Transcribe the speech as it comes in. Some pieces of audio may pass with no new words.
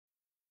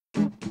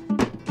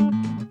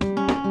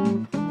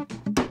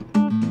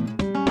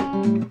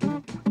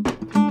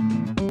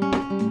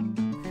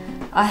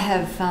I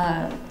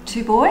have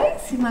 2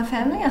 boys in my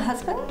family, a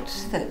husband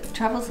that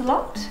travels a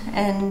lot,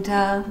 and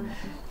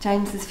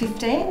James is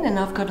 15 and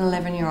I've got an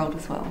 11-year-old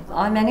as well.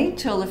 I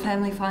manage all the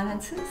family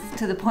finances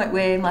to the point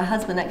where my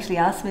husband actually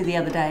asked me the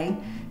other day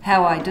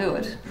how I do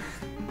it,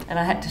 and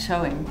I had to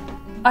show him.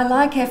 I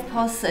like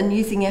eftpos and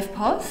using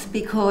eftpos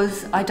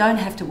because I don't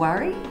have to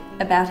worry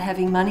about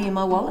having money in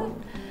my wallet.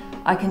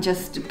 I can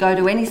just go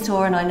to any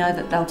store and I know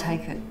that they'll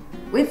take it.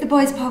 With the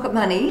boys' pocket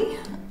money,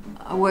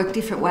 I work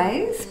different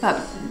ways,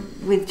 but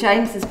with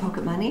James's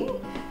pocket money,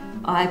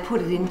 I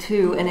put it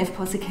into an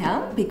eftpos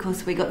account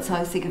because we got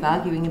so sick of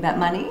arguing about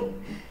money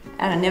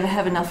and I never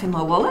have enough in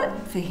my wallet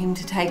for him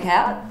to take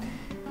out.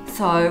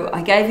 So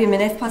I gave him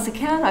an eftpos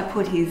account, I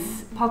put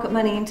his pocket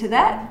money into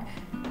that,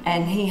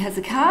 and he has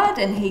a card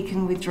and he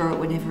can withdraw it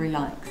whenever he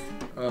likes.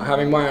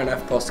 Having my own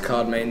eftpos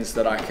card means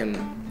that I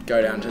can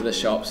go down to the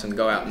shops and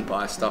go out and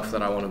buy stuff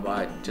that I want to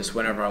buy just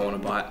whenever I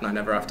want to buy it, and I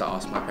never have to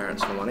ask my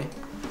parents for money.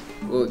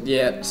 Well,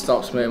 yeah, it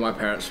stops me and my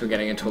parents from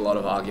getting into a lot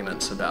of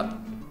arguments about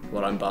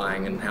what I'm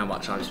buying and how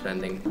much I'm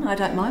spending. I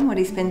don't mind what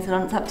he spends it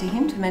on, it's up to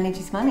him to manage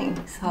his money.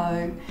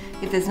 So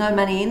if there's no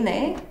money in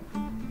there...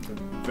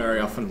 I very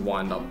often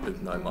wind up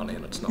with no money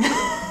and it's not good.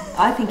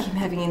 I think him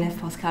having an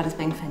eftpos card has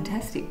been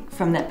fantastic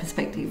from that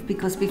perspective,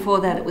 because before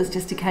that it was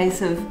just a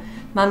case of,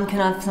 Mum, can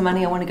I have some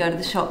money? I want to go to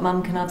the shop.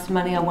 Mum, can I have some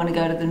money? I want to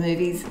go to the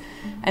movies.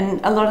 And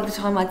a lot of the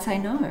time I'd say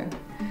no,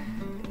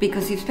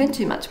 because you've spent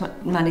too much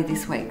money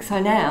this week. So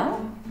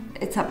now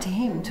it's up to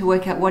him to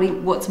work out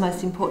what's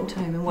most important to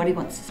him and what he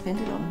wants to spend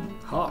it on.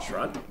 Harsh,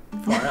 right?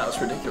 Far out, it's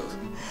ridiculous.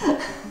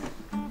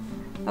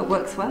 It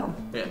works well.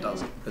 Yeah, it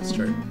does. It's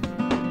true.